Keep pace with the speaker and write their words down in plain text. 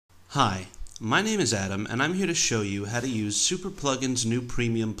Hi, my name is Adam and I'm here to show you how to use SuperPlugin's new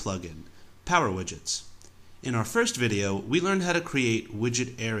premium plugin, Power Widgets. In our first video, we learned how to create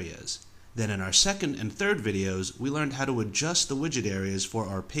widget areas. Then in our second and third videos, we learned how to adjust the widget areas for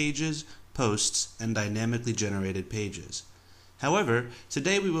our pages, posts, and dynamically generated pages. However,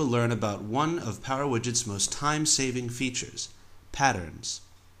 today we will learn about one of Power Widgets' most time-saving features, patterns.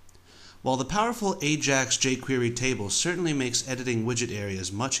 While the powerful Ajax jQuery table certainly makes editing widget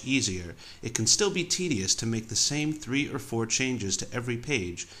areas much easier, it can still be tedious to make the same 3 or 4 changes to every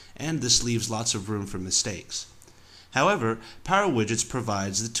page, and this leaves lots of room for mistakes. However, Power Widgets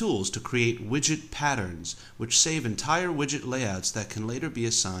provides the tools to create widget patterns, which save entire widget layouts that can later be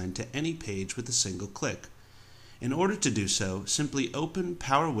assigned to any page with a single click. In order to do so, simply open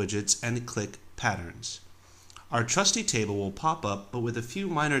Power Widgets and click Patterns. Our trusty table will pop up, but with a few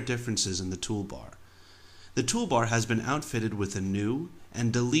minor differences in the toolbar. The toolbar has been outfitted with a New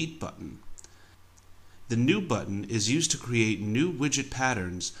and Delete button. The New button is used to create new widget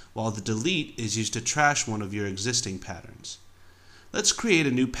patterns, while the Delete is used to trash one of your existing patterns. Let's create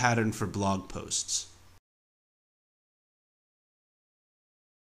a new pattern for blog posts.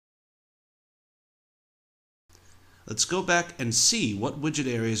 Let's go back and see what widget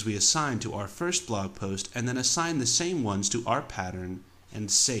areas we assigned to our first blog post and then assign the same ones to our pattern and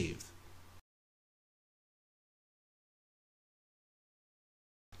save.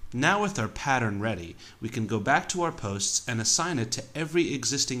 Now with our pattern ready, we can go back to our posts and assign it to every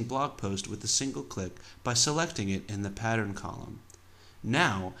existing blog post with a single click by selecting it in the pattern column.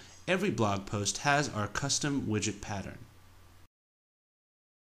 Now, every blog post has our custom widget pattern.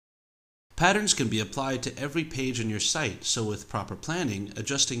 Patterns can be applied to every page on your site, so with proper planning,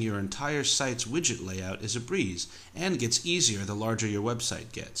 adjusting your entire site's widget layout is a breeze and gets easier the larger your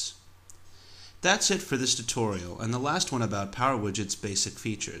website gets. That's it for this tutorial and the last one about Power Widgets' basic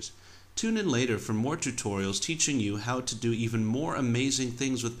features. Tune in later for more tutorials teaching you how to do even more amazing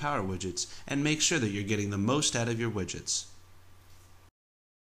things with Power Widgets and make sure that you're getting the most out of your widgets.